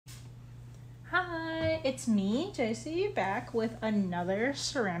it's me, JC, back with another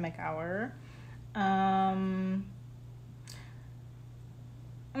ceramic hour.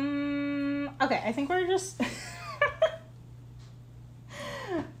 Okay, I think we're just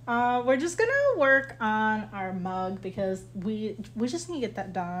gonna work on our mug because we just need to get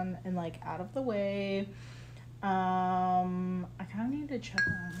that done and like out of the way. I kind of need to check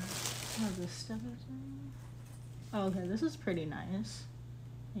on how this stuff is. Oh, okay, this is pretty nice.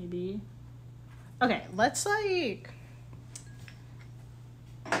 Maybe. Okay, let's like.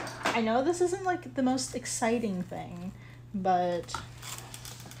 I know this isn't like the most exciting thing, but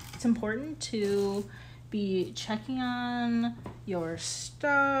it's important to be checking on your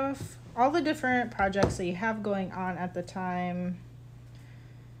stuff, all the different projects that you have going on at the time.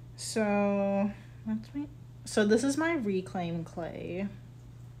 So this is my reclaim clay.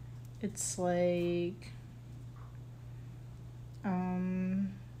 It's like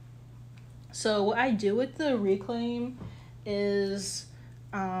so what I do with the reclaim is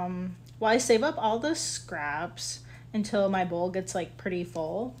I save up all the scraps until my bowl gets like pretty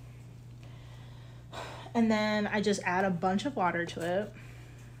full. And then I just add a bunch of water to it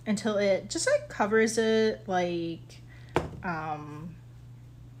until it just like covers it like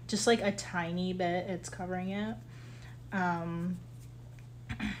just like a tiny bit, it's covering it.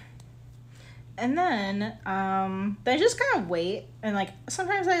 And then I just kind of wait, and like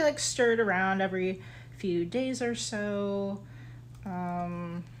sometimes I like stir it around every few days or so.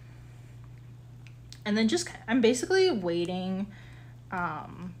 And then I'm basically waiting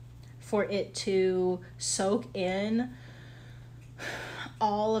for it to soak in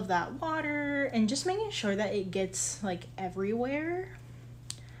all of that water and just making sure that it gets like everywhere.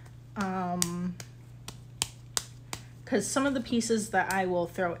 Because some of the pieces that I will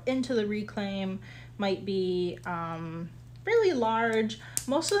throw into the reclaim might be really large.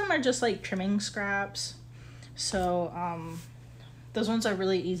 Most of them are just like trimming scraps. So those ones are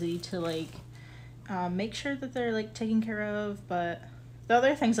really easy to like make sure that they're like taken care of. But the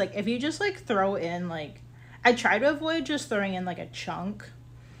other things, like if you just like throw in like, I try to avoid just throwing in like a chunk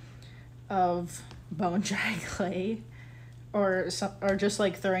of bone dry clay or just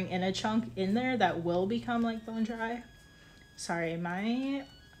like throwing in a chunk in there that will become like bone dry. Sorry,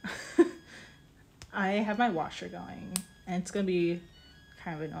 I have my washer going and it's gonna be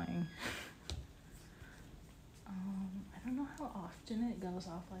kind of annoying. I don't know how often it goes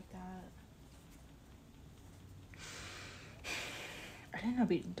off like that. I didn't know it'd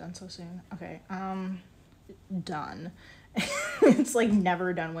be done so soon. Okay, done. It's like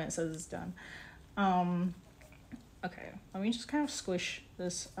never done when it says it's done. Okay, let me just kind of squish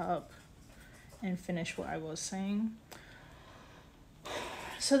this up and finish what I was saying.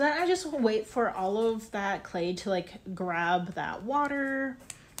 So then I just wait for all of that clay to like grab that water.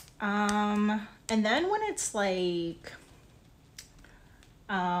 And then when it's like,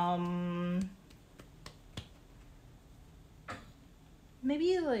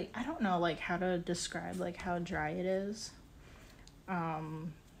 maybe like, I don't know like how to describe like how dry it is.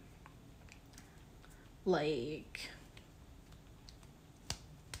 Like,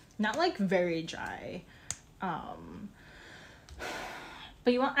 not like very dry.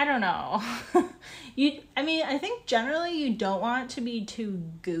 But I don't know. I think generally you don't want it to be too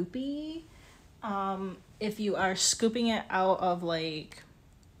goopy. If you are scooping it out of like,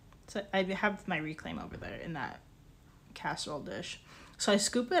 so I have my reclaim over there in that casserole dish. So I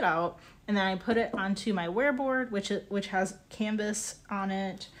scoop it out and then I put it onto my wearboard, which has canvas on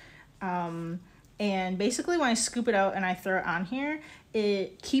it. And basically when I scoop it out and I throw it on here,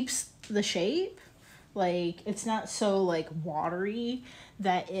 it keeps the shape. Like it's not so like watery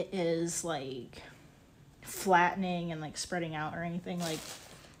that it is like flattening and like spreading out or anything. Like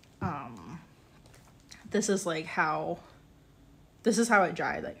this is how it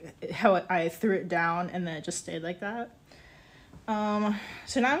dried, like how I threw it down and then it just stayed like that.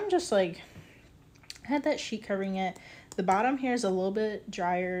 So now I'm just like, I had that sheet covering it. The bottom here is a little bit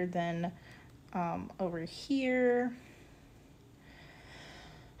drier than over here.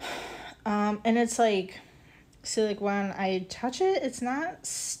 And it's like, so like when I touch it, it's not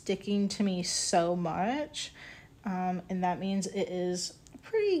sticking to me so much. And that means it is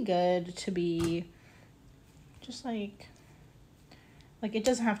pretty good to be just like it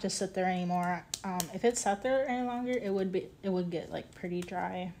doesn't have to sit there anymore. If it sat there any longer, it would get like pretty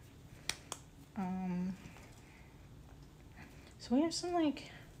dry. So we have some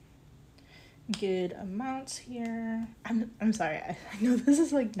like good amounts here. I'm sorry, I know this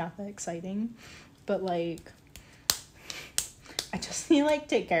is like not that exciting, but like I just need to like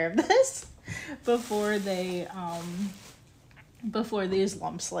take care of this before these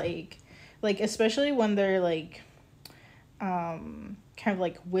lumps like like especially when they're like kind of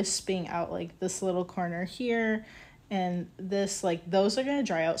like wisping out like this little corner here and this, like those are going to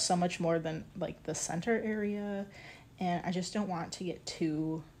dry out so much more than like the center area, and I just don't want to get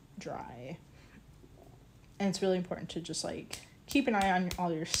too dry. And it's really important to just like keep an eye on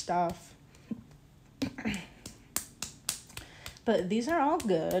all your stuff. But these are all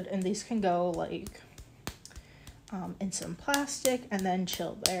good, and these can go like in some plastic and then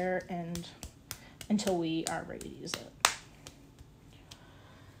chill there and until we are ready to use it.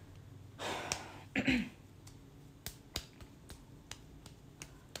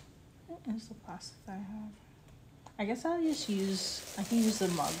 What is the plastic that I have? I guess I can use the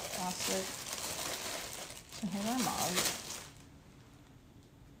mug plastic. So here's our mug.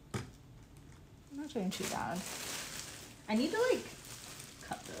 I'm not doing too bad. I need to like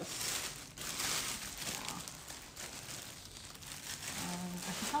cut this.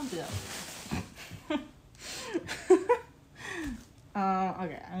 I think I'll do that.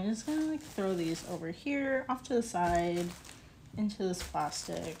 Okay, I'm just gonna like throw these over here, off to the side, into this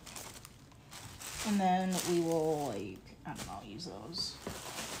plastic, and then we will like, I don't know, use those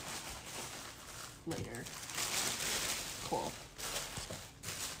later. Cool.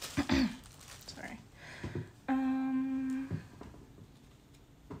 Sorry.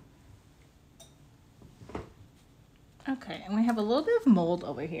 Okay, and we have a little bit of mold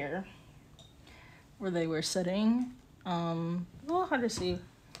over here where they were sitting. A little hard to see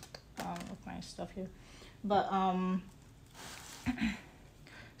with my stuff here, but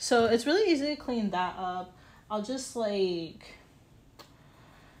so it's really easy to clean that up. I'll just get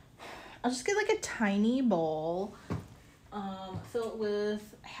like a tiny bowl, fill it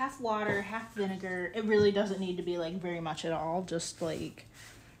with half water, half vinegar. It really doesn't need to be like very much at all, just like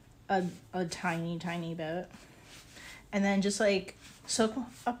a tiny bit. And then just like soak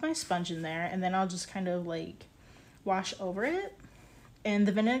up my sponge in there, and then I'll just kind of like wash over it. And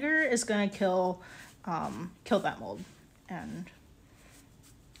the vinegar is gonna kill that mold, and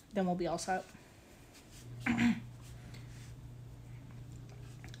then we'll be all set. And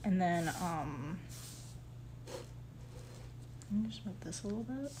then let me just move this a little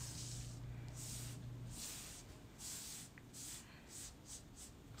bit.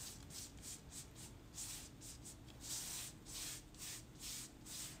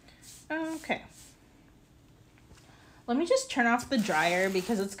 Okay. Let me just turn off the dryer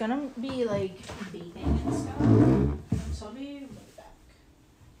because it's gonna be like beeping and stuff. So I'll be right back.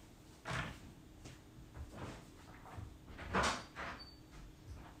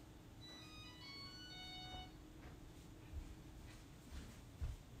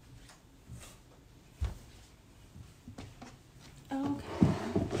 Okay.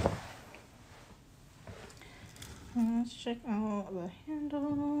 Let's check out the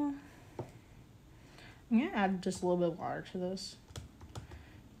handle. I'm gonna add just a little bit of water to this,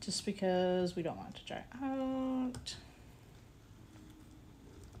 just because we don't want it to dry out.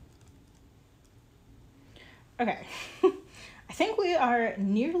 Okay, I think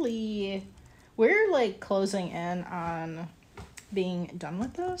we're like closing in on being done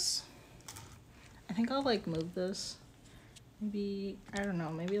with this. I think I'll like move this, maybe, I don't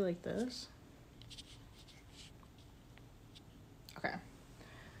know, maybe like this. Okay.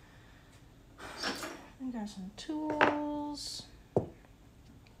 I got some tools.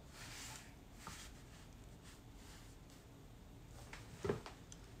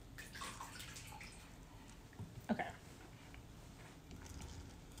 Okay.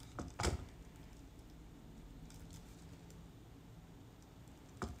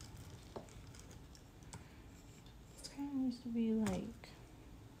 This kind of needs to be like,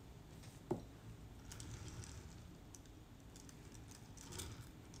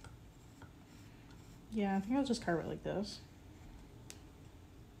 yeah, I think I'll just carve it like this.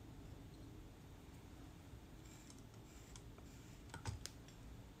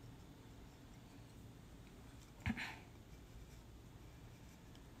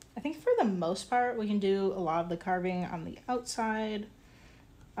 I think for the most part, we can do a lot of the carving on the outside.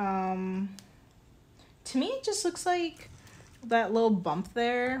 To me, it just looks like that little bump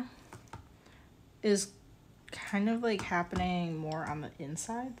there is kind of like happening more on the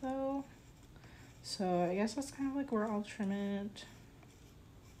inside though. So I guess that's kind of like where I'll trim it.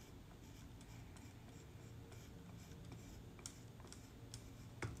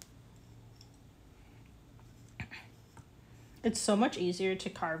 It's so much easier to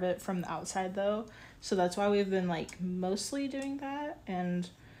carve it from the outside though. So that's why we've been like mostly doing that. And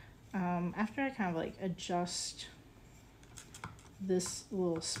after I kind of like adjust this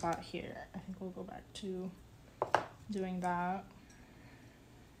little spot here, I think we'll go back to doing that.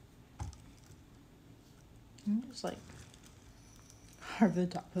 just like carve the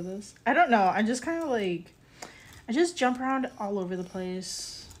top of this. I don't know. I just kind of like, I just jump around all over the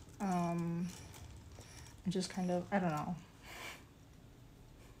place. And just kind of, I don't know.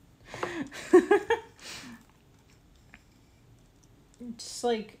 Just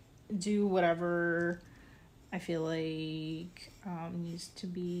like do whatever I feel like needs to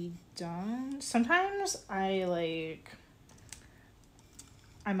be done. Sometimes I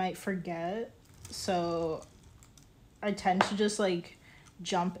might forget, so I tend to just like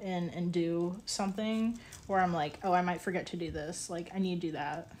jump in and do something where I'm like, oh, I might forget to do this. Like, I need to do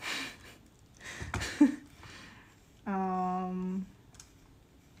that.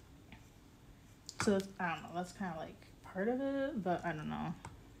 So I don't know, that's kind of like part of it, but I don't know.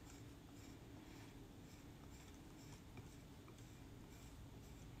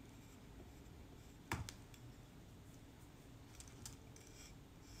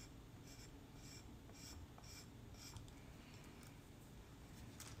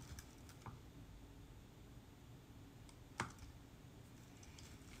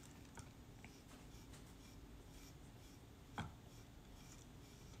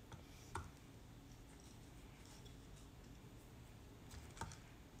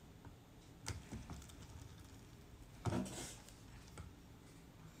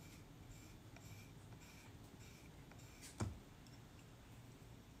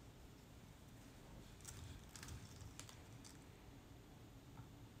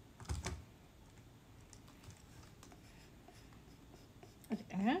 Okay,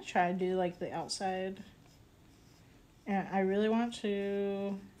 I'm gonna try to do like the outside, and I really want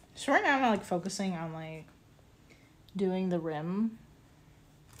to, so right now I'm like focusing on like doing the rim,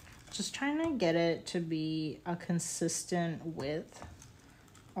 just trying to get it to be a consistent width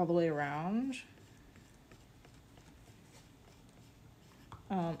all the way around.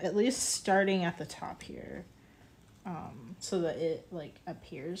 At least starting at the top here, so that it like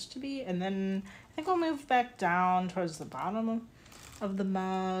appears to be, and then I think we'll move back down towards the bottom of the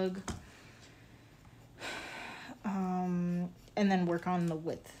mug, and then work on the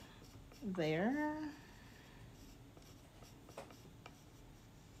width there.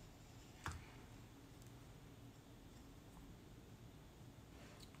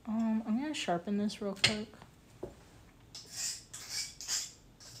 I'm gonna sharpen this real quick.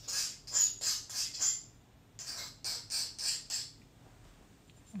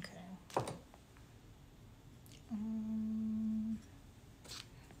 Okay.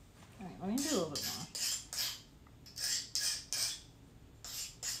 Alright, let me do a little bit more.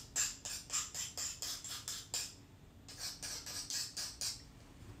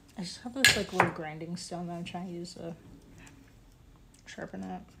 I just have this like little grinding stone that I'm trying to use to sharpen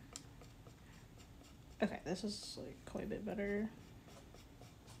it. Okay, this is like quite a bit better.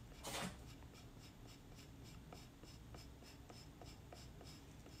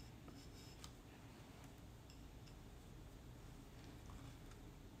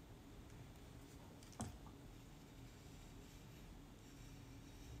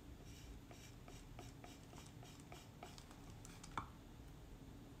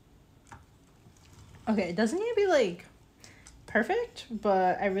 Okay, it doesn't need to be like perfect,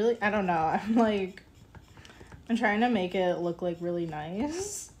 but I don't know. I'm trying to make it look like really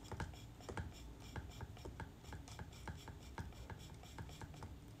nice.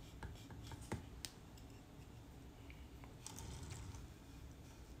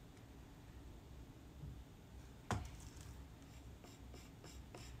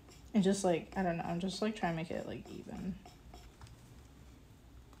 And just like, I don't know, I'm just like trying to make it like even.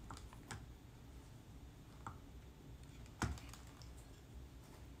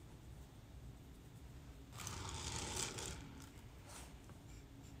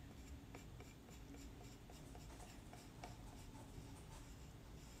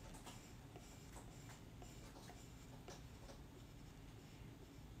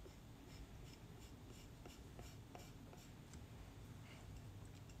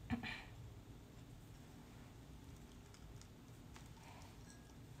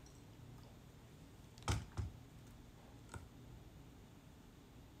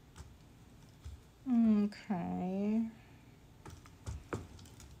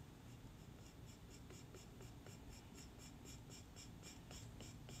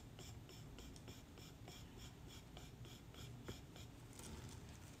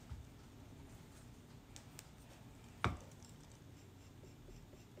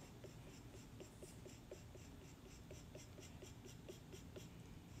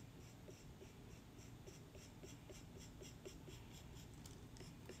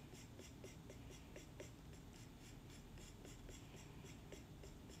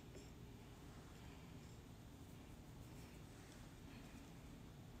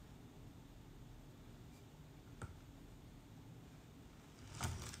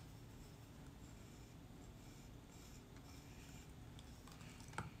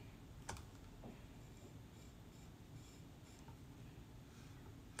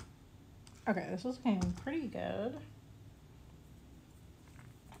 Okay, this is looking pretty good.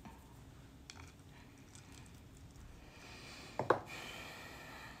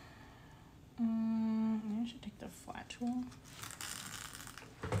 I should take the flat tool.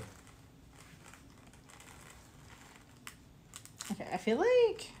 Okay, I feel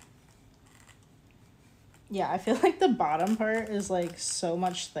like, yeah, I feel like the bottom part is like so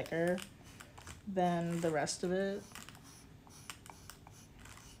much thicker than the rest of it.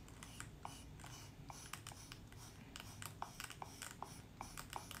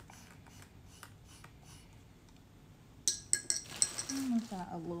 Move that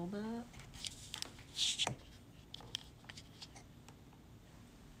a little bit.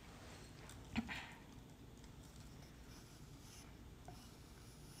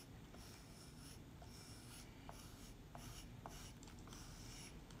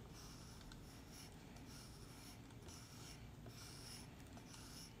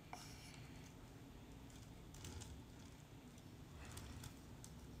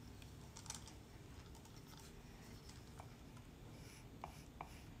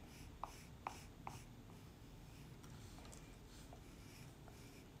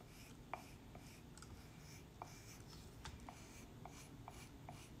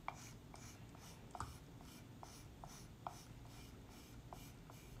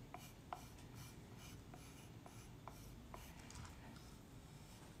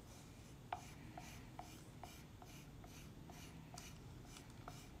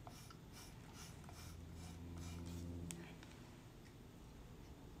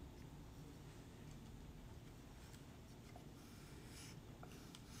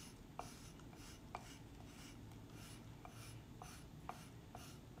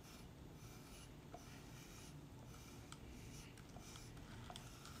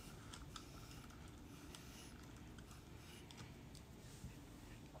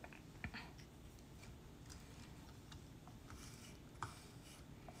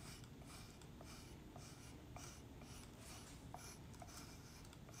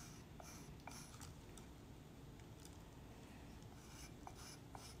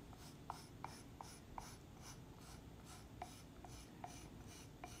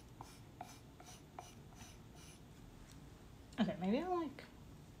 Okay, maybe I'll like,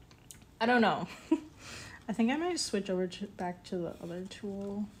 I don't know. I think I might switch over to back to the other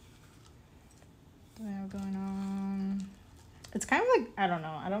tool that I have going on. It's kind of like, I don't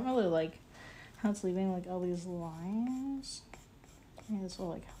know. I don't really like how it's leaving like all these lines. Maybe this will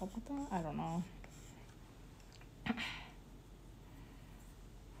like help with that. I don't know.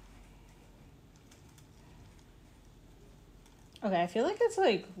 Okay, I feel like it's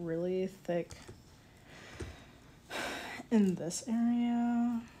like really thick in this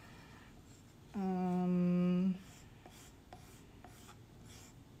area.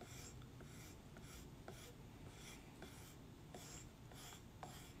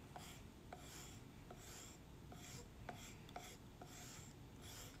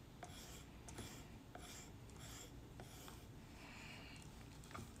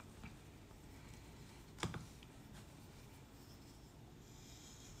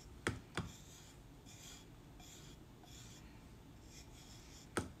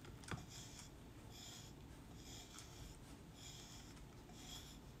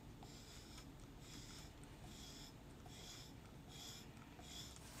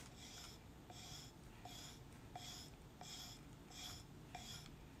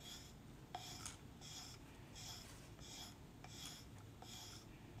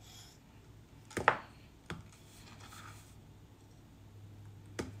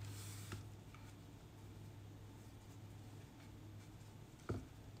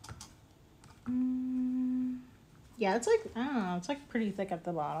 Yeah, it's like, I don't know, it's like pretty thick at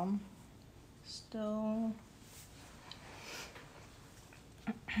the bottom still.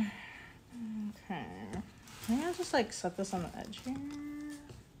 Okay, maybe I'll just like set this on the edge here.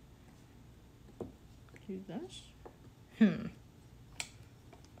 Do this.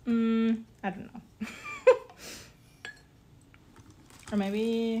 I don't know. Or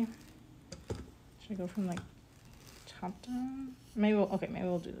maybe, should I go from like top down? Maybe we'll, okay, maybe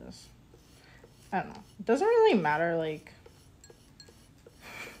we'll do this. I don't know. It doesn't really matter, like,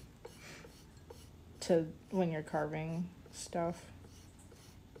 to when you're carving stuff.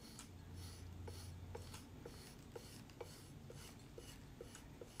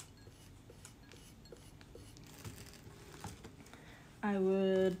 I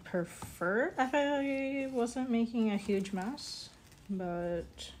would prefer if I wasn't making a huge mess, but,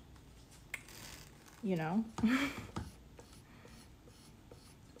 you know.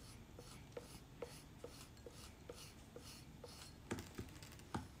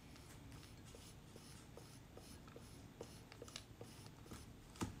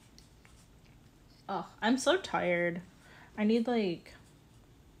 Oh, I'm so tired. I need like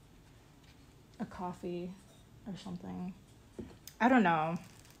a coffee or something. I don't know.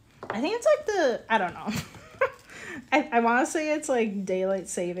 I think it's like I don't know. I want to say it's like daylight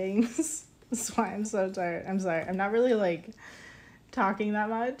savings. That's why I'm so tired. I'm sorry. I'm not really like talking that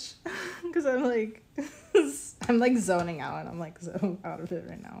much because I'm like I'm like zoning out and I'm like so out of it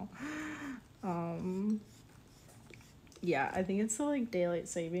right now. Yeah, I think it's the like daylight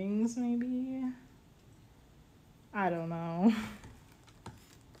savings maybe. I don't know.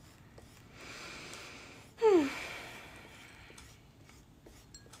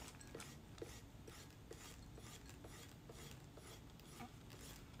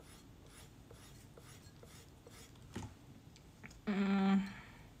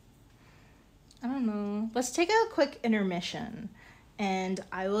 I don't know. Let's take a quick intermission and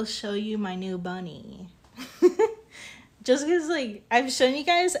I will show you my new bunny. Just because, like, I've shown you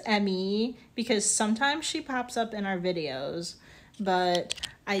guys Emmy because sometimes she pops up in our videos, but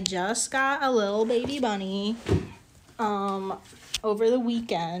I just got a little baby bunny over the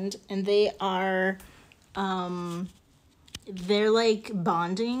weekend, and they're like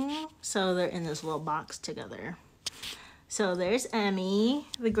bonding, so they're in this little box together. So there's Emmy,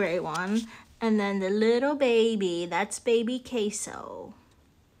 the gray one, and then the little baby, that's baby Queso.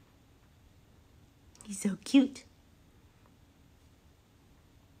 He's so cute.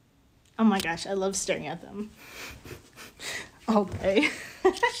 Oh my gosh, I love staring at them all day.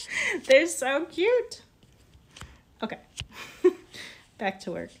 They're so cute. Okay, back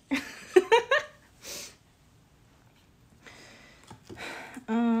to work.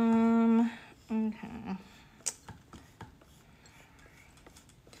 Okay.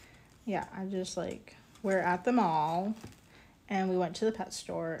 Yeah, I just like, we're at the mall and we went to the pet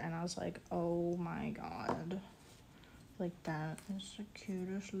store and I was like, oh my god. Like, that is the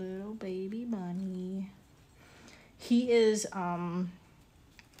cutest little baby bunny. He is, you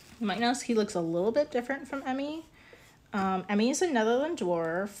might notice he looks a little bit different from Emmy. Emmy is a Netherland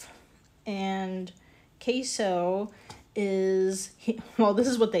dwarf, and Queso is, well, this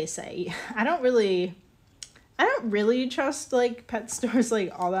is what they say. I don't really trust, like, pet stores,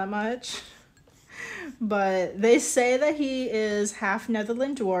 like, all that much. But they say that he is half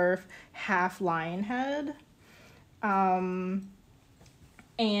Netherland dwarf, half lion head.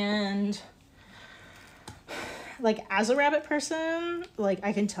 And like, as a rabbit person, like,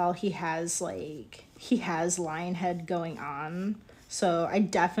 I can tell he has lion head going on, so I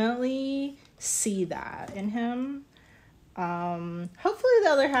definitely see that in him. Hopefully the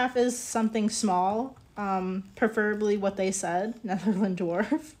other half is something small, preferably what they said, Netherland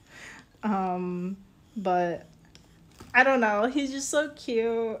dwarf. But I don't know, he's just so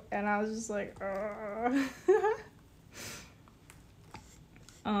cute and I was just like,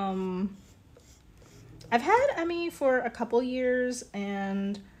 I've had Emmy for a couple years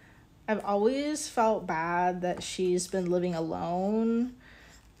and I've always felt bad that she's been living alone.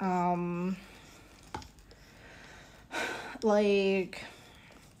 Like,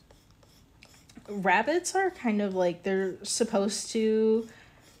 rabbits are kind of like, they're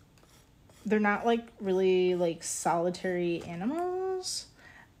not like really like solitary animals.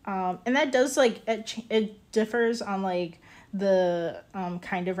 And that does, like, it differs on like the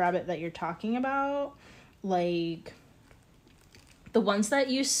kind of rabbit that you're talking about. Like, the ones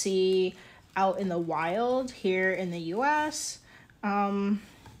that you see out in the wild here in the US,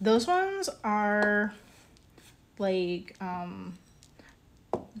 those ones are like,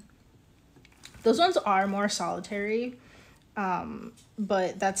 those ones are more solitary,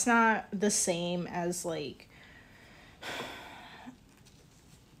 but that's not the same as like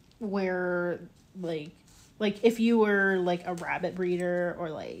where like if you were like a rabbit breeder or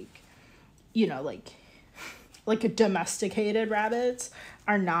like, you know, like a domesticated rabbits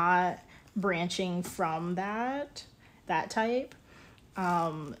are not branching from that type.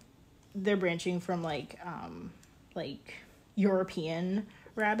 They're branching from like European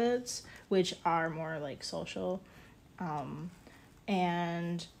rabbits, which are more like social,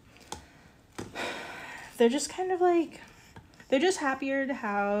 and they're just kind of like, they're just happier to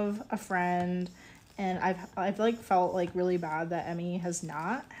have a friend. And I've like felt like really bad that Emmy has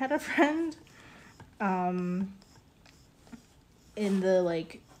not had a friend in the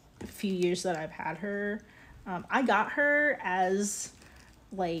like few years that I've had her. I got her as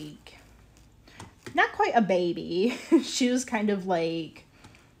like not quite a baby. She was kind of like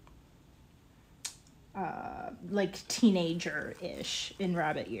teenager-ish in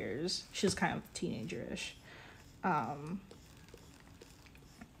rabbit years. She was kind of teenager-ish.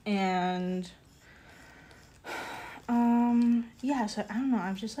 And Yeah, so I don't know,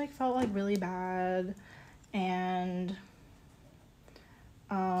 I've just like felt like really bad, and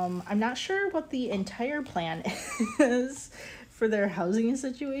I'm not sure what the entire plan is for their housing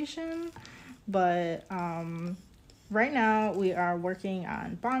situation, but right now we are working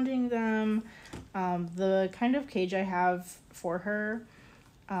on bonding them. The kind of cage I have for her,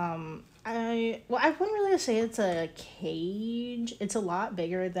 I wouldn't really say it's a cage. It's a lot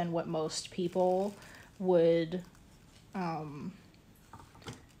bigger than what most people would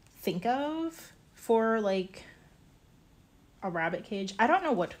think of for like a rabbit cage. I don't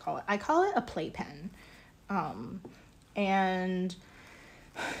know what to call it. I call it a playpen. And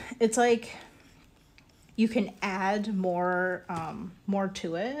it's like you can add more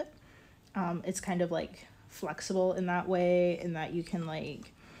to it. It's kind of like flexible in that way, in that you can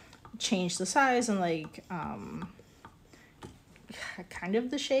like change the size and like kind of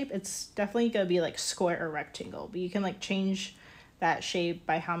the shape. It's definitely gonna be like square or rectangle, but you can like change that shape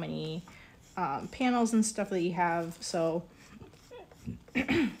by how many panels and stuff that you have. So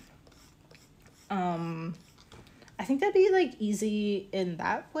I think that'd be like easy in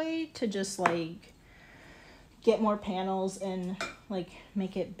that way to just like get more panels and like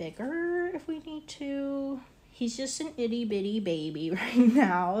make it bigger if we need to. He's just an itty bitty baby right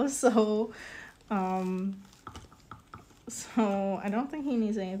now, so I don't think he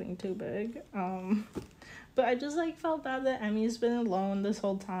needs anything too big. But I just like felt bad that Emmy's been alone this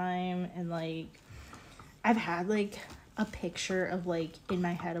whole time, and like I've had like a picture of like in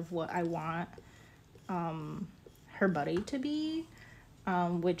my head of what I want her buddy to be,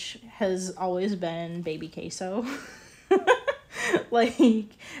 which has always been baby queso. Like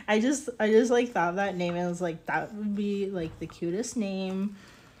I just like thought of that name and was like, that would be like the cutest name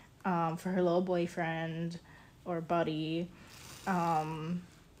for her little boyfriend or buddy. And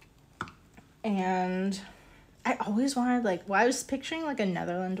I always wanted like, well, I was picturing like a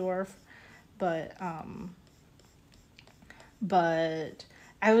Netherland dwarf, but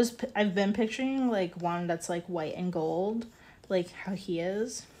I've been picturing like one that's like white and gold, like how he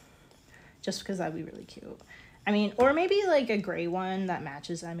is, just because that'd be really cute. I mean, or maybe like a gray one that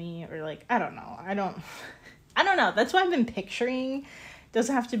matches Emmy, or like, I don't know. I don't know. That's what I've been picturing.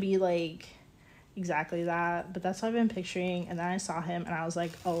 Doesn't have to be like exactly that, but that's what I've been picturing. And then I saw him and I was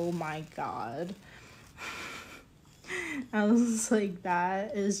like, oh my God. I was like,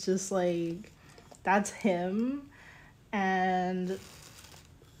 that is just like, that's him. And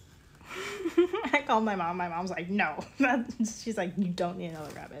I called my mom. My mom's like, no. She's like, you don't need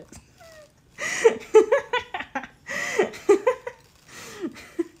another rabbit.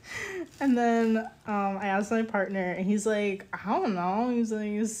 And then I asked my partner, and he's like, I don't know. He's like,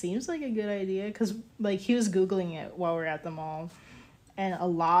 it seems like a good idea, because like he was Googling it while we were at the mall, and a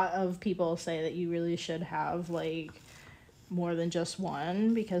lot of people say that you really should have like more than just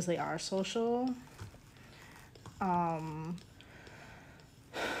one because they are social. And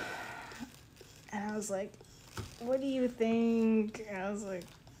I was like, what do you think? And I was like,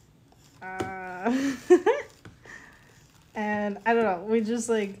 and I don't know, we just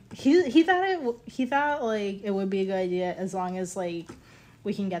like, he thought like it would be a good idea as long as like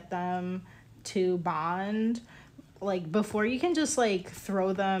we can get them to bond, like before you can just like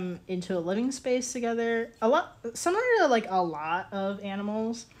throw them into a living space together, a lot similar to like a lot of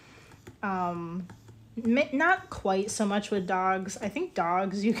animals. Not quite so much with dogs. I think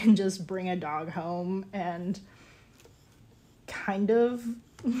dogs, you can just bring a dog home and kind of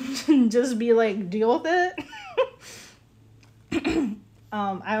just be like, deal with it.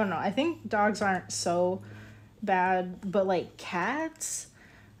 I don't know. I think dogs aren't so bad, but like cats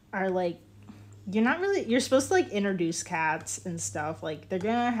are like, you're supposed to like introduce cats and stuff. Like they're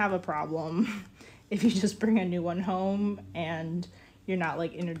gonna have a problem if you just bring a new one home and you're not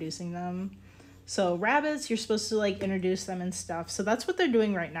like introducing them. So rabbits, you're supposed to like introduce them and stuff. So that's what they're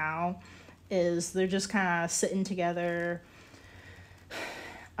doing right now, is they're just kind of sitting together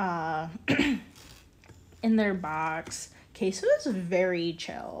in their box. Queso is very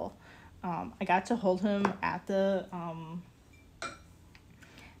chill. I got to hold him at the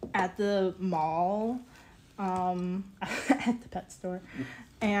mall, at the pet store,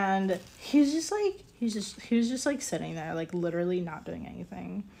 and he was just like sitting there, like literally not doing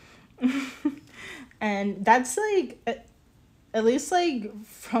anything. And that's like, at least like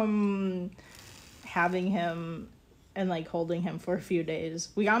from having him and like holding him for a few days.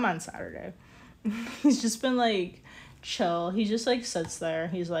 We got him on Saturday. He's just been like chill. He just like sits there.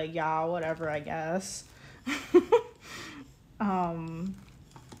 He's like, yeah, whatever, I guess.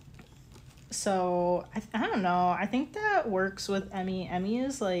 So I don't know. I think that works with Emmy. Emmy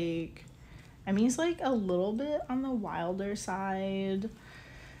is like I mean, he's like a little bit on the wilder side.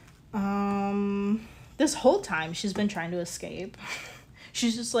 This whole time she's been trying to escape.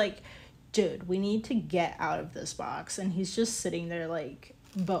 She's just like, dude, we need to get out of this box. And he's just sitting there like,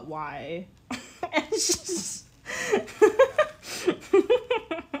 but why? And she's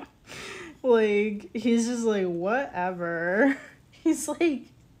like, he's just like, whatever. He's like,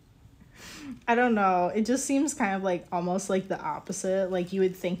 I don't know. It just seems kind of like almost like the opposite. Like, you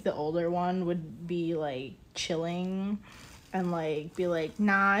would think the older one would be like chilling and like be like,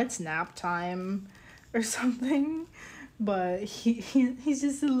 nah, it's nap time or something. But he's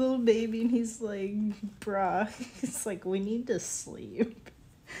just a little baby and he's like, bruh, it's like, we need to sleep.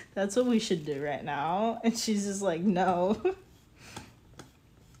 That's what we should do right now. And she's just like, no.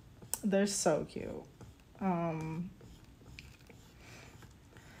 They're so cute.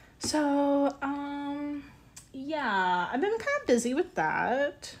 Yeah, I've been kind of busy with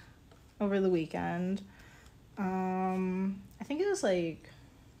that over the weekend. I think it was like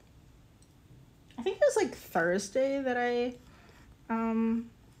Thursday that I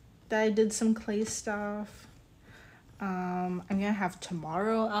did some clay stuff. I'm gonna have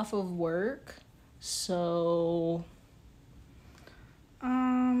tomorrow off of work, so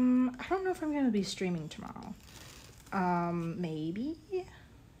I don't know if I'm gonna be streaming tomorrow. Maybe.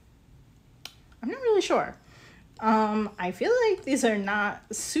 I'm not really sure. I feel like these are not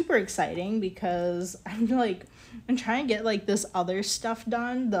super exciting because I'm trying to get like this other stuff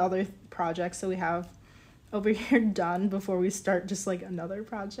done, the other projects that we have over here done before we start just like another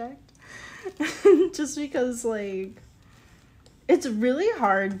project. Just because like it's really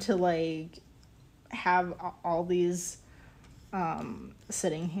hard to like have all these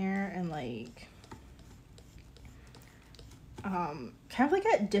sitting here and like kind of like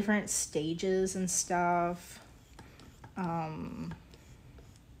at different stages and stuff.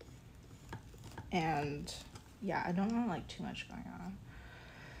 And yeah, I don't want like too much going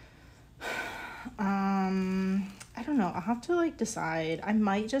on. I don't know. I'll have to like decide. I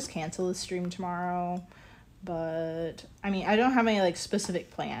might just cancel the stream tomorrow, but I mean, I don't have any like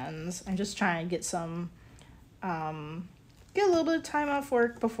specific plans. I'm just trying to get some, get a little bit of time off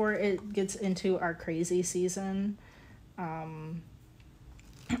work before it gets into our crazy season.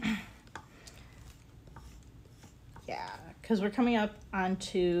 Yeah, because we're coming up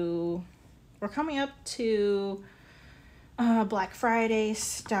to Black Friday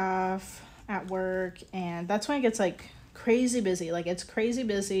stuff at work, and that's when it gets like crazy busy. Like, it's crazy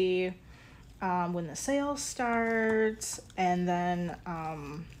busy when the sale starts, and then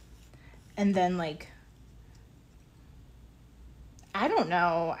like, I don't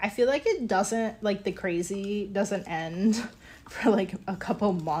know, I feel like it doesn't, like, the crazy doesn't end for like a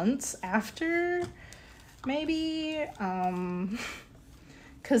couple months after, maybe,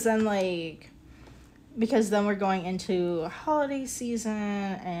 because then we're going into holiday season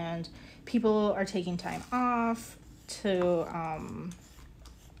and people are taking time off to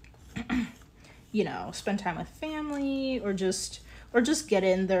you know, spend time with family or just get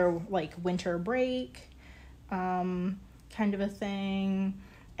in their like winter break kind of a thing.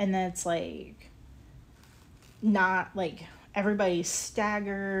 And then it's like not like everybody's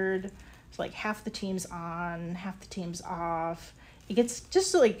staggered. It's like half the team's on, half the team's off. It gets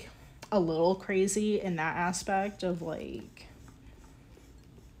just like a little crazy in that aspect of like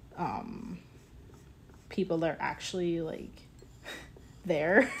people that are actually like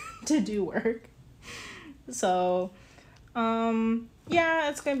there to do work. So yeah,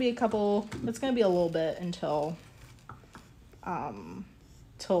 it's gonna be a little bit until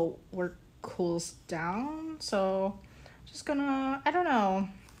till work cools down. So just gonna, I don't know,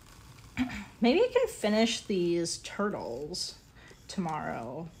 maybe I can finish these turtles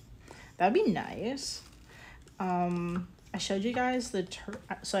tomorrow. That'd be nice. I showed you guys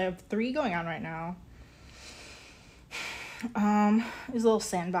so I have 3 going on right now. These little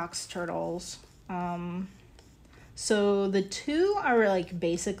sandbox turtles. So the 2 are like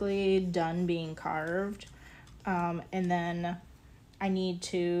basically done being carved. And then I need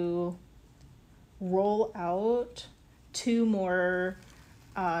to roll out 2 more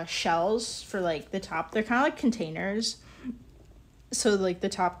shells for like the top. They're kind of like containers. So like the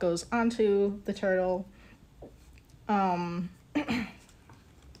top goes onto the turtle. So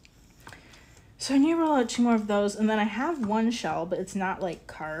I need to roll out 2 more of those, and then I have 1 shell, but it's not like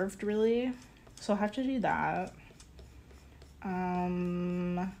carved really. So I'll have to do that.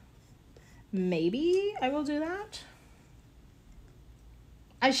 Maybe I will do that.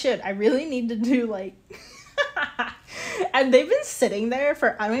 I really need to do like and they've been sitting there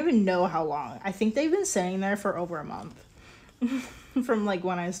for, I don't even know how long. I think they've been sitting there for over a month. from like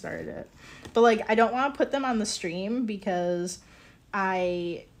when I started it. But like I don't want to put them on the stream because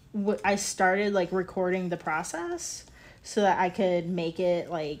I started like recording the process so that I could make it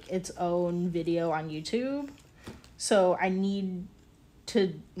like its own video on YouTube. So I need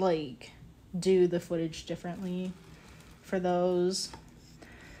to like do the footage differently for those.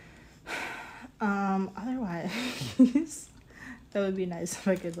 Otherwise that would be nice if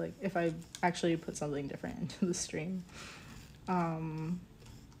I could like if I actually put something different into the stream.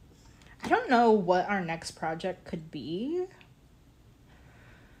 I don't know what our next project could be.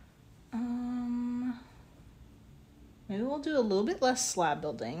 Maybe we'll do a little bit less slab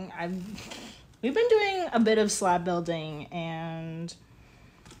building. We've been doing a bit of slab building, and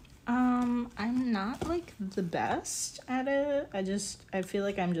I'm not like the best at it. I feel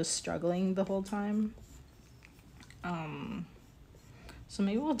like I'm just struggling the whole time. So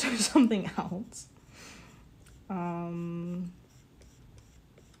maybe we'll do something else.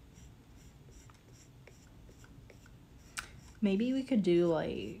 Maybe we could do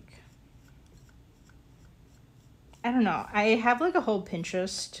like, I don't know. I have like a whole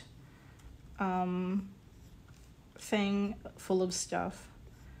Pinterest thing full of stuff,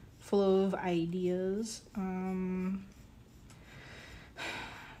 full of ideas.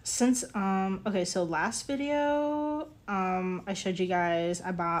 Since okay, so last video I showed you guys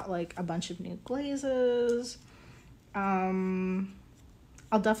I bought like a bunch of new glazes. I'll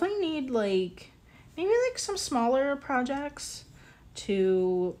definitely need like maybe like some smaller projects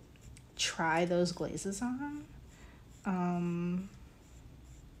to try those glazes on.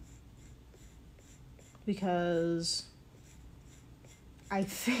 Because I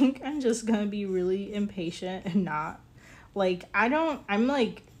think I'm just gonna be really impatient and not like I'm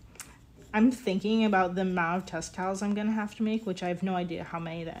thinking about the amount of test tiles I'm gonna have to make, which I have no idea how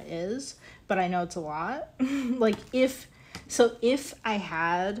many that is, but I know it's a lot. Like if I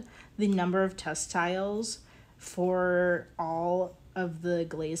had the number of test tiles for all of the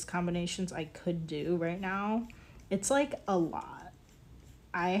glaze combinations I could do right now, it's like a lot.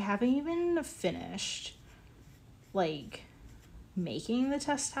 I haven't even finished like making the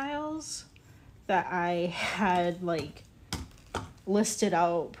test tiles that I had like listed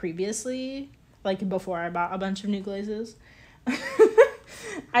out previously, like before I bought a bunch of new glazes.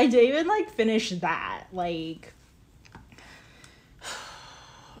 I didn't even like finish that. Like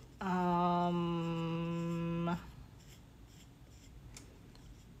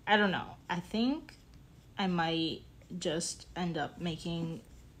I don't know. I think I might just end up making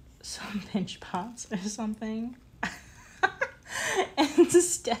some pinch pots or something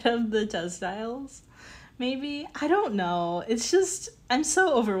instead of the test tiles. Maybe. I don't know. It's just, I'm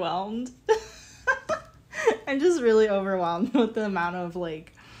so overwhelmed. I'm just really overwhelmed with the amount of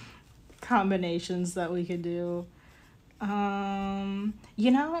like combinations that we could do.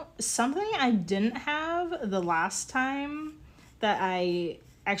 You know, something I didn't have the last time that I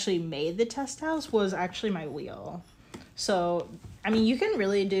actually made the test tiles was actually my wheel. So, I mean, you can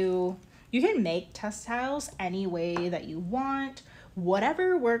make test tiles any way that you want,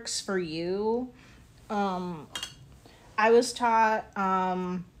 whatever works for you. I was taught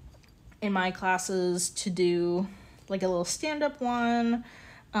in my classes to do like a little stand-up one,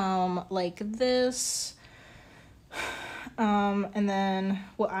 like this. And then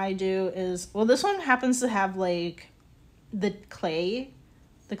what I do is, well, this one happens to have like the clay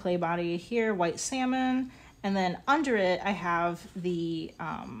body here, white salmon, and then under it I have the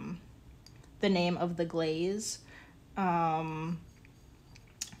name of the glaze. But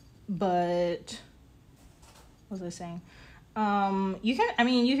what was I saying? You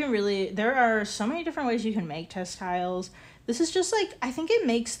can really, there are so many different ways you can make test tiles. This is just like, I think it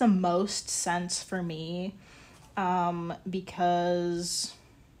makes the most sense for me, because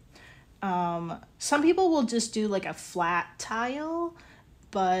some people will just do like a flat tile,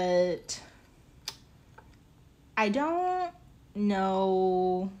 but I don't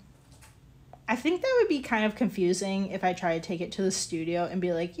know. I think that would be kind of confusing if I try to take it to the studio and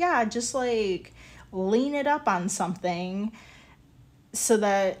be like, yeah, just like lean it up on something so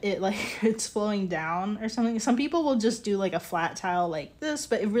that it like it's flowing down or something. Some people will just do like a flat tile like this,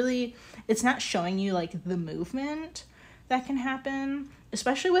 but it's not showing you like the movement that can happen,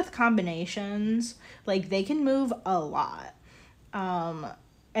 especially with combinations. Like they can move a lot.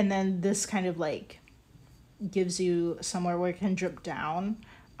 And then this kind of like gives you somewhere where it can drip down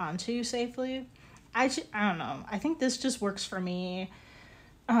onto you safely. I don't know. I think this just works for me.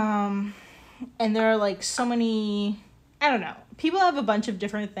 And there are like so many, I don't know. People have a bunch of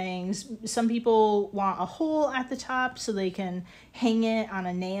different things. Some people want a hole at the top so they can hang it on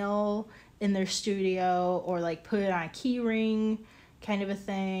a nail in their studio, or like put it on a key ring kind of a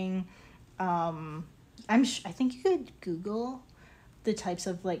thing. I think you could Google the types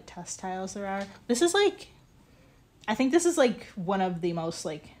of like test tiles there are. This is like, I think this is like one of the most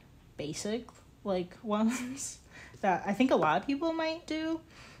like basic like ones that I think a lot of people might do.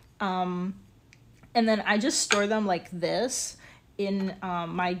 And then I just store them like this in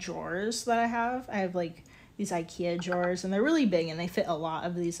my drawers that I have. I have like these IKEA drawers, and they're really big and they fit a lot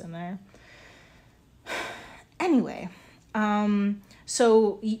of these in there. Anyway,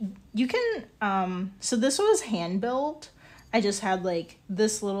 so you can, so this was hand built. I just had like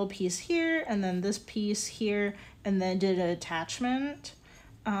this little piece here and then this piece here, and then did an attachment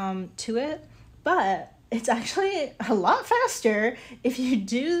to it. But it's actually a lot faster if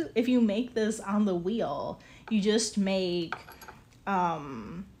you make this on the wheel. You just make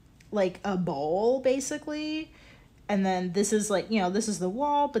like a bowl basically, and then this is like, this is the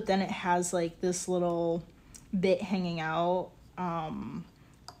wall, but then it has like this little bit hanging out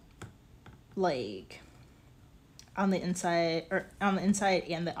like on the inside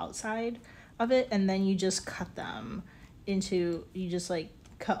and the outside of it, and then you just cut them into, you just like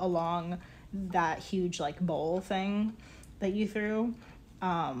cut along that huge like bowl thing that you threw.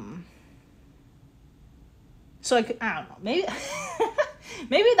 So I don't know, maybe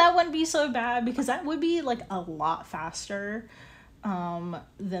maybe that wouldn't be so bad, because that would be like a lot faster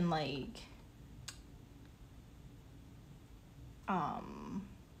than like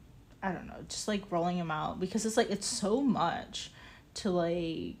I don't know, just like rolling them out, because it's like, it's so much to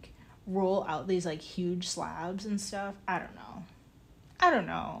like roll out these like huge slabs and stuff. I don't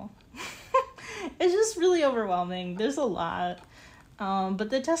know. It's just really overwhelming. There's a lot. But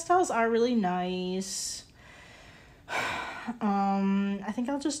the test tiles are really nice. I think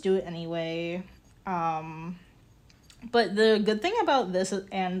I'll just do it anyway. But the good thing about this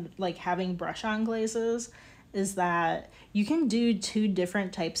and like having brush on glazes is that you can do two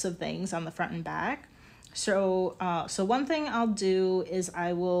different types of things on the front and back. So one thing I'll do is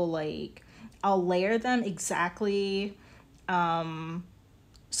I'll layer them exactly.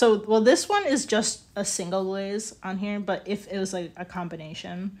 Well, this one is just a single glaze on here, but if it was like a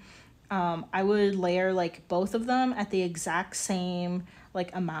combination, I would layer like both of them at the exact same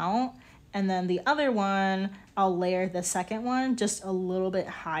like amount. And then the other one, I'll layer the second one just a little bit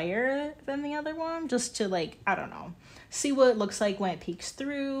higher than the other one, just to like, I don't know, see what it looks like when it peeks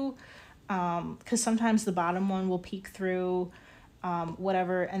through. Because sometimes the bottom one will peek through,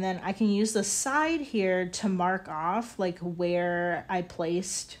 whatever. And then I can use the side here to mark off like where I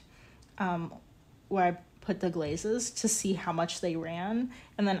placed, where I put the glazes, to see how much they ran.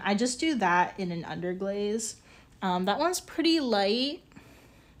 And then I just do that in an underglaze. That one's pretty light,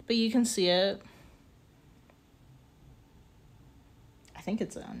 but you can see it. I think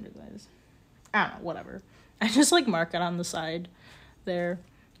it's an underglaze. I don't know, whatever. I just like mark it on the side there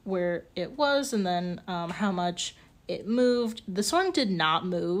where it was, and then how much it moved. This one did not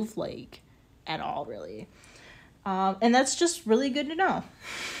move like at all, really. And that's just really good to know.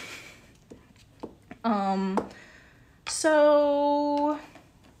 So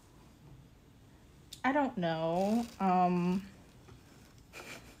I don't know.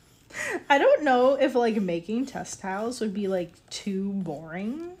 I don't know if like making test tiles would be like too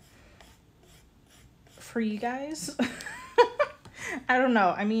boring for you guys. I don't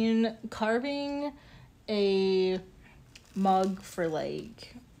know. I mean, carving a mug for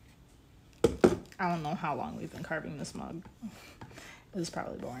like, I don't know how long we've been carving this mug. It was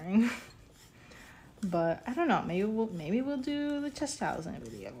probably boring. But I don't know. Maybe we'll do the test tiles in a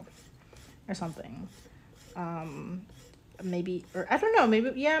video or something. Maybe, or I don't know,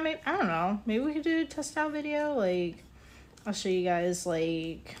 maybe, I don't know, maybe we could do a test out video. Like, I'll show you guys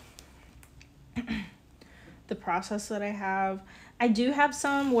like the process that I have. I do have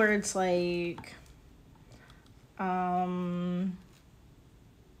some where it's like I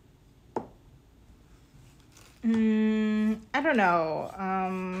don't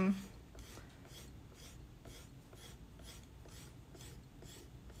know,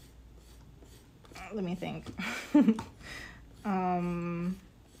 let me think. I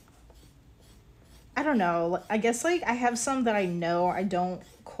don't know. I guess like I have some that I know I don't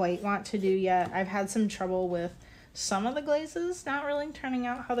quite want to do yet. I've had some trouble with some of the glazes not really turning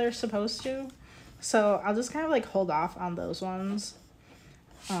out how they're supposed to. So I'll just kind of like hold off on those ones.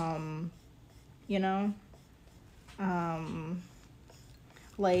 You know?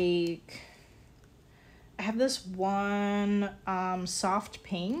 Like I have this one soft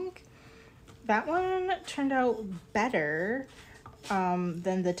pink. That one turned out better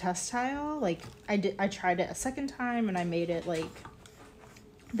than the test tile. Like I tried it a second time and I made it like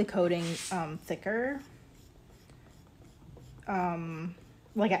the coating thicker.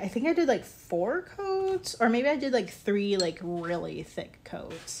 Like I think I did like 4 coats, or maybe I did like 3 like really thick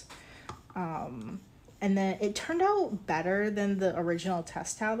coats. And then it turned out better than the original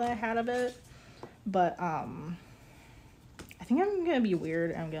test towel that I had of it. But I think I'm gonna be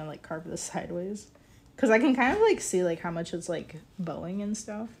weird. I'm gonna like carve this sideways, because I can kind of like see like how much it's like bowing and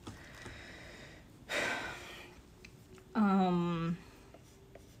stuff.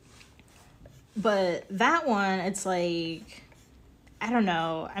 But that one, it's like, I don't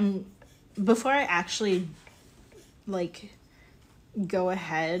know. Before I actually like go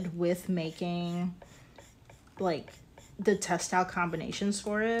ahead with making like the test out combinations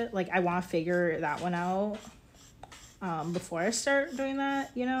for it, like I want to figure that one out before I start doing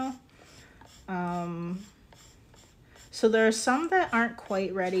that, you know. So there are some that aren't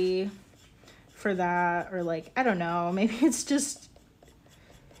quite ready for that, or like, I don't know, maybe I'm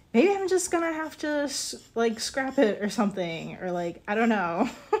just gonna have to like scrap it or something, or like, I don't know.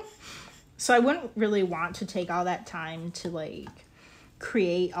 So I wouldn't really want to take all that time to like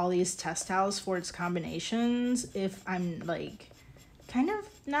create all these test towels for its combinations if I'm like kind of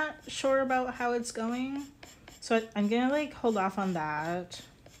not sure about how it's going. So I'm gonna like hold off on that.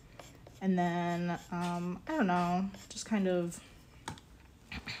 And then, I don't know, just kind of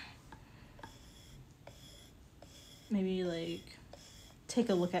maybe like take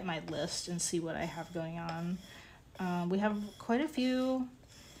a look at my list and see what I have going on. We have quite a few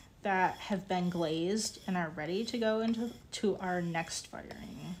that have been glazed and are ready to go into our next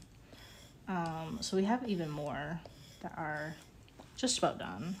firing. So we have even more that are just about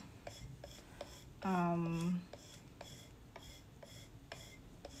done.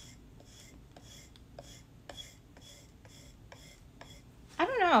 I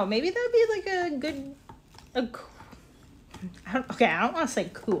don't know, maybe that'd be like okay, I don't want to say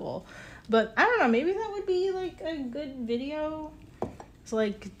cool, but I don't know, maybe that would be like a good video. It's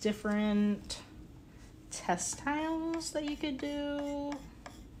like different test tiles that you could do.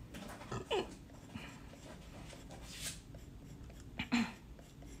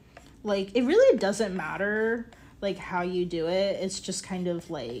 Like, it really doesn't matter like how you do it. It's just kind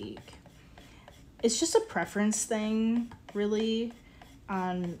of like, it's just a preference thing, really,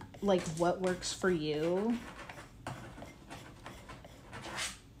 on like what works for you.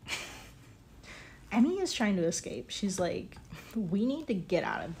 Emmy is trying to escape. She's like, we need to get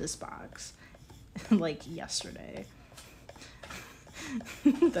out of this box. Like yesterday.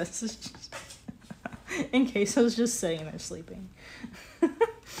 That's just, in case I was just sitting there sleeping.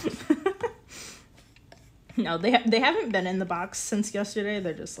 No, they haven't been in the box since yesterday.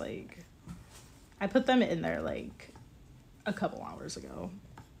 They're just like, I put them in there like a couple hours ago.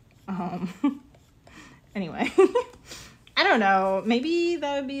 Anyway, I don't know. Maybe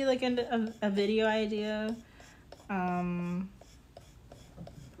that would be like a video idea.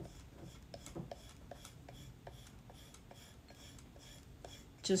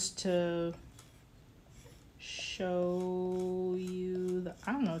 Just to show you the,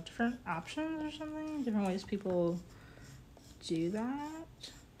 I don't know, different options or something, different ways people do that.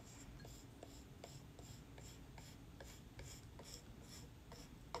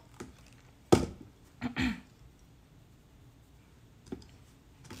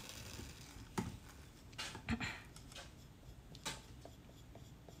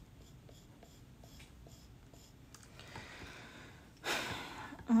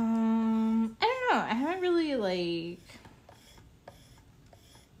 I don't know. I haven't really like,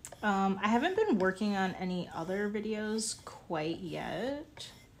 I haven't been working on any other videos quite yet.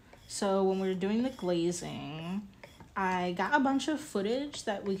 So when we were doing the glazing, I got a bunch of footage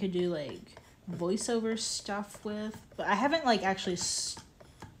that we could do like voiceover stuff with, but I haven't like actually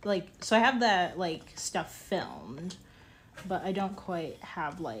like, so I have that like stuff filmed, but I don't quite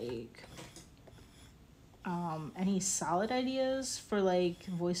have like any solid ideas for like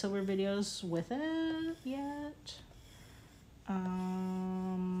voiceover videos with it yet.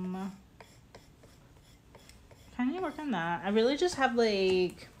 Kind of work on that. I really just have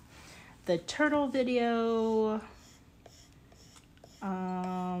like the turtle video. Do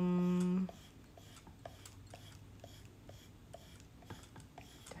I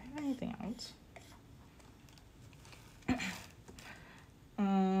have anything else?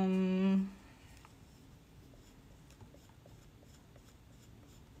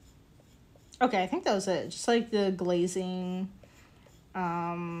 Okay, I think that was it. Just like the glazing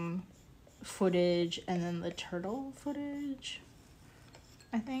footage and then the turtle footage,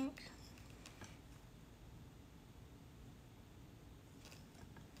 I think.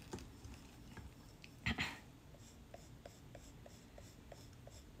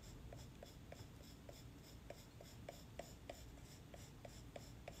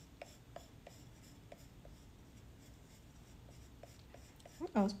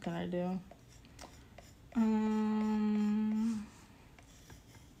 What else can I do?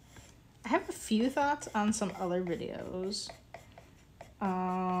 I have a few thoughts on some other videos.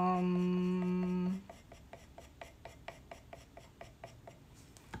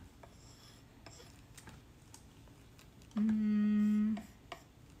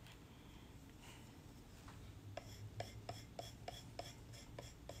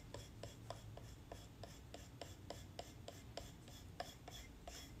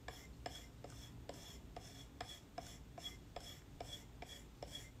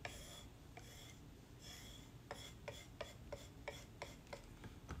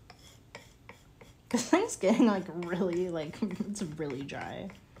 This thing's getting like really, like, it's really dry.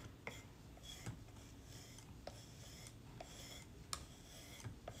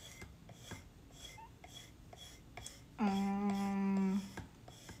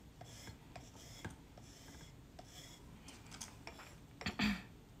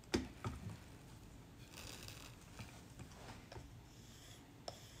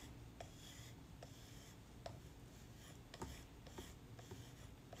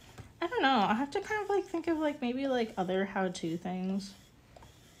 I don't know. I have to kind of like think of like maybe like other how-to things.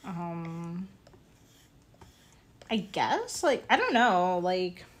 I guess like I don't know,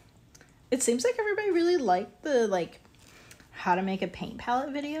 like it seems like everybody really liked the like how to make a paint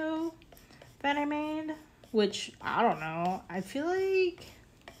palette video that I made, which I don't know. I feel like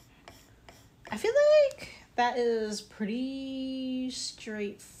that is pretty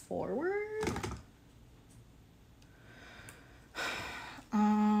straightforward.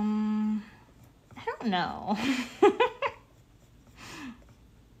 I don't know.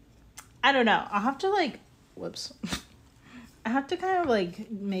 I don't know. I'll have to like, whoops. I have to kind of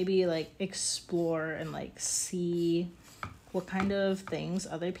like maybe like explore and like see what kind of things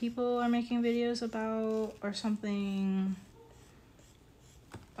other people are making videos about or something.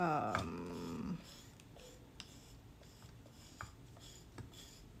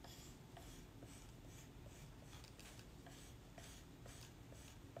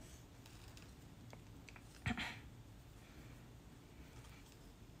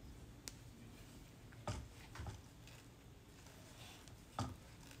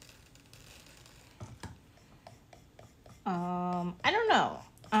 I don't know.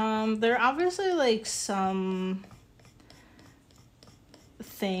 There are obviously like some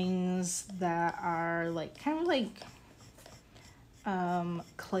things that are like kind of like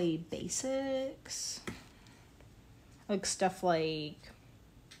clay basics, like stuff like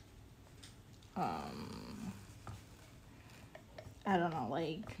I don't know,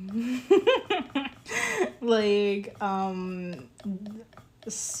 like like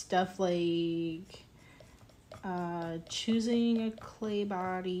stuff like choosing a clay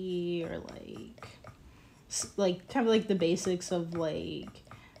body, or like kind of like the basics of like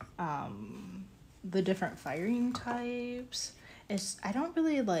the different firing types. I don't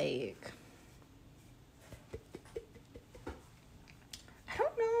really like, I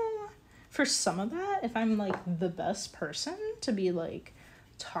don't know for some of that if I'm like the best person to be like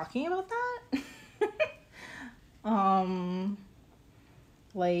talking about that.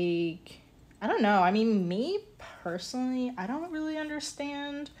 Like I don't know. I mean, me personally, I don't really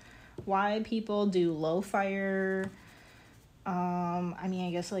understand why people do low fire. I mean,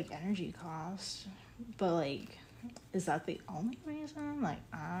 I guess like energy cost, but like, is that the only reason? Like,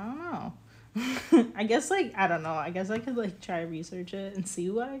 I don't know. I guess like, I don't know. I guess I could like try to research it and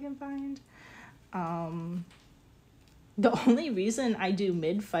see what I can find. The only reason I do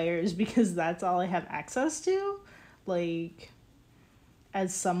mid fire is because that's all I have access to. Like,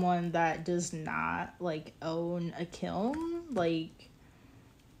 as someone that does not like own a kiln, like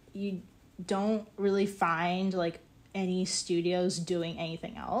you don't really find like any studios doing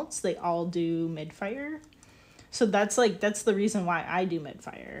anything else. They all do mid fire. So that's the reason why I do mid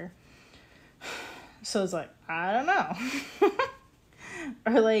fire. So it's like, I don't know.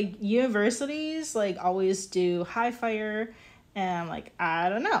 Or like universities like always do high fire, and I'm like, I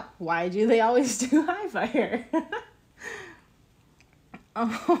don't know. Why do they always do high fire?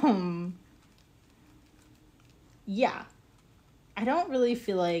 Yeah. I don't really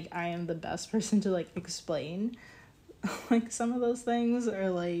feel like I am the best person to like explain like some of those things, or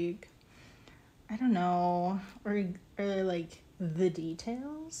like I don't know, or like the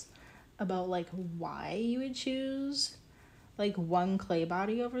details about like why you would choose like one clay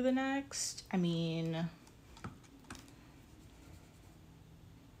body over the next. I mean,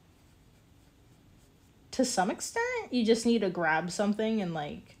 to some extent, you just need to grab something and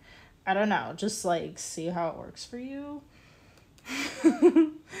like, I don't know, just like see how it works for you.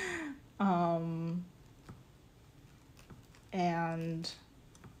 And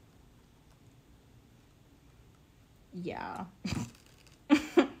yeah.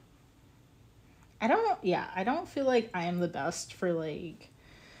 I don't feel like I am the best for like,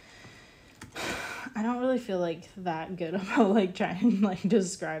 I don't really feel like that good about like trying to like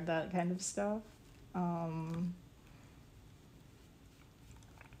describe that kind of stuff.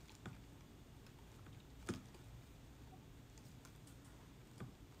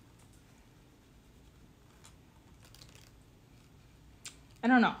 I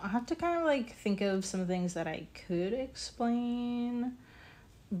don't know. I'll have to kind of like think of some things that I could explain.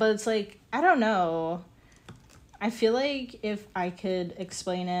 But it's like, I don't know. I feel like if I could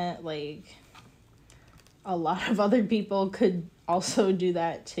explain it, like, a lot of other people could also do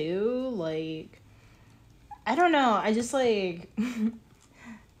that too. Like, I don't know. I just like,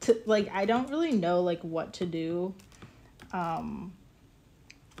 I don't really know like what to do.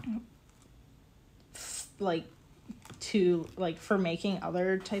 Like, to like for making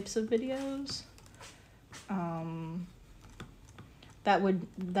other types of videos. That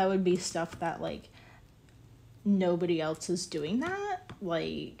would be stuff that like nobody else is doing that.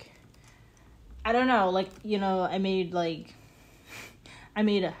 Like, I don't know, like, you know, I made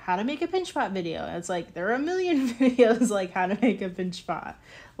a how to make a pinch pot video. It's like there are a million videos like how to make a pinch pot.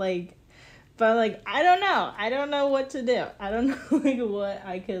 Like, but like I don't know what to do. I don't know like what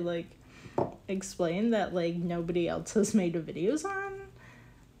I could like explain that like nobody else has made videos on.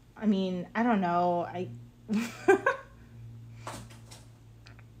 I mean, I don't know.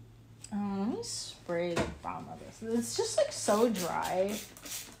 Let me spray the bottom of this. It's just like so dry.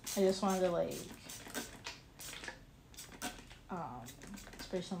 I just wanted to like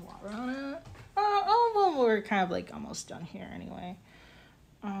spray some water on it. Well, we're kind of like almost done here anyway.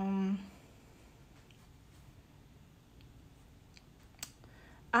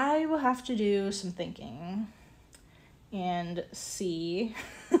 I will have to do some thinking and see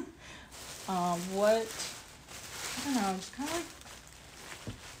what, I don't know, just kind of like,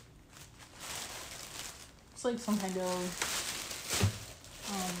 it's like some kind of,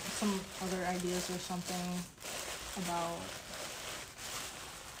 some other ideas or something about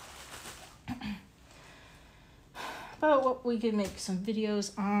what we could make some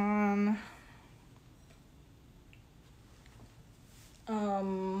videos on.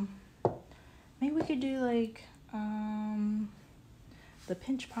 Maybe we could do like the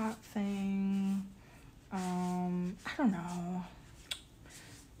pinch pot thing. I don't know.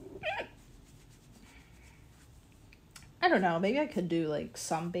 I don't know. Maybe I could do like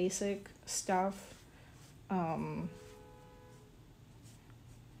some basic stuff.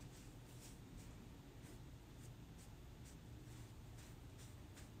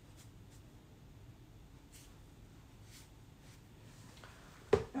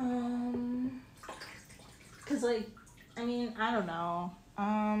 Cause like, I mean, I don't know.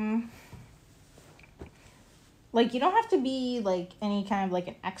 Like, you don't have to be like any kind of like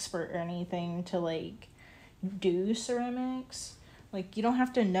an expert or anything to like do ceramics. Like, you don't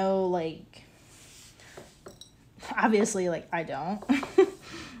have to know like, obviously like I don't.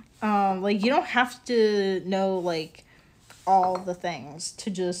 Like, you don't have to know like all the things to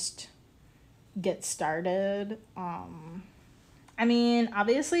just get started. I mean,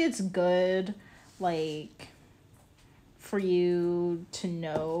 obviously it's good like for you to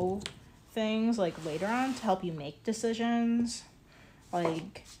know things like later on to help you make decisions,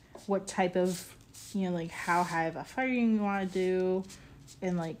 like what type of, you know, like how high of a firing you want to do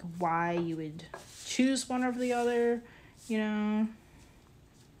and like why you would choose one over the other, you know,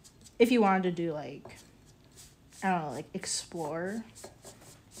 if you wanted to do like, I don't know, like explore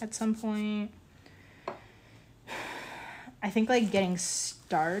at some point. I think like getting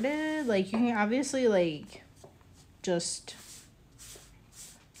started, like you can obviously like just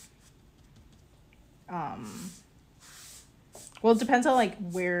well, it depends on like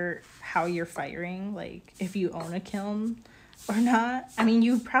how you're firing, like if you own a kiln or not. I mean,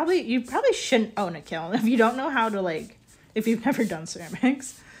 you probably shouldn't own a kiln if you don't know how to like, if you've never done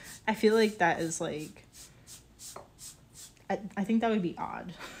ceramics. I feel like that is like, I think that would be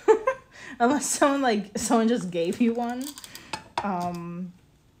odd. Unless someone just gave you one.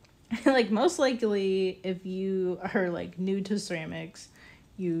 Like most likely if you are like new to ceramics,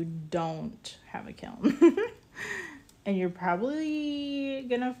 you don't have a kiln. And you're probably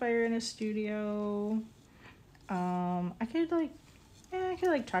gonna fire in a studio. I could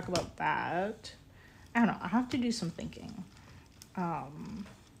like talk about that. I don't know, I'll have to do some thinking. I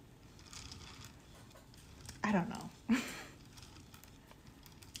don't know.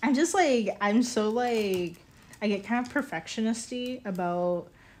 I'm so like, I get kind of perfectionist-y about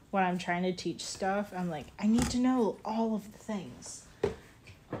when I'm trying to teach stuff. I'm like, I need to know all of the things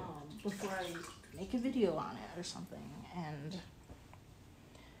before I make a video on it or something. And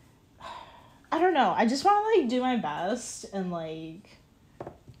I don't know. I just want to like do my best and like,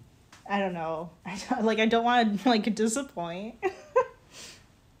 I don't know. I don't want to like disappoint.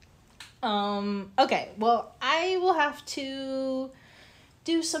 Okay, well, I will have to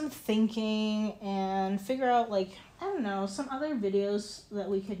do some thinking and figure out like, I don't know, some other videos that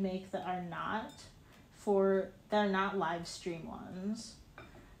we could make that are not live stream ones.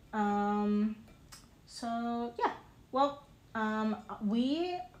 So yeah, well,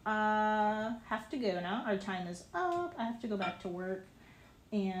 we have to go now. Our time is up. I have to go back to work.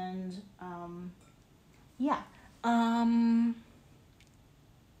 And yeah.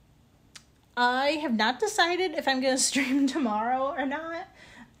 I have not decided if I'm going to stream tomorrow or not.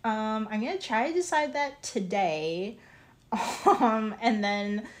 I'm going to try to decide that today. And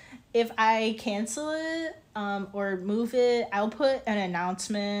then if I cancel it or move it, I'll put an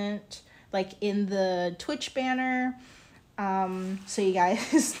announcement like in the Twitch banner so you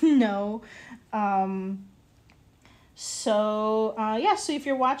guys know. So if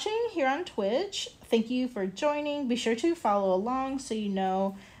you're watching here on Twitch, thank you for joining. Be sure to follow along so you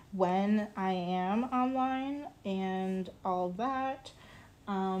know when I am online and all of that.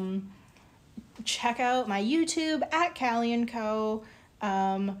 Check out my YouTube at Callie & Co.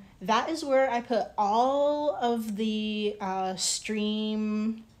 That is where I put all of the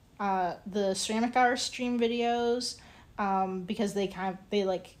Ceramic Hour stream videos because they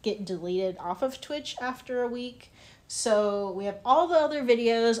get deleted off of Twitch after a week. So we have all the other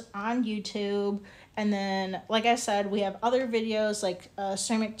videos on YouTube. And then, like I said, we have other videos like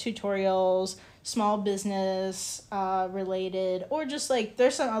ceramic tutorials, small business related, or just like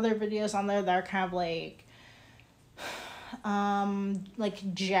there's some other videos on there that are kind of like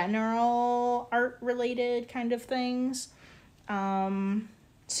general art related kind of things.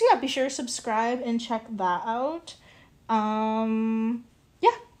 So yeah, be sure to subscribe and check that out. I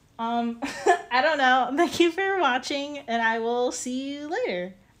don't know. Thank you for watching, and I will see you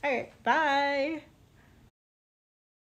later. All right, bye.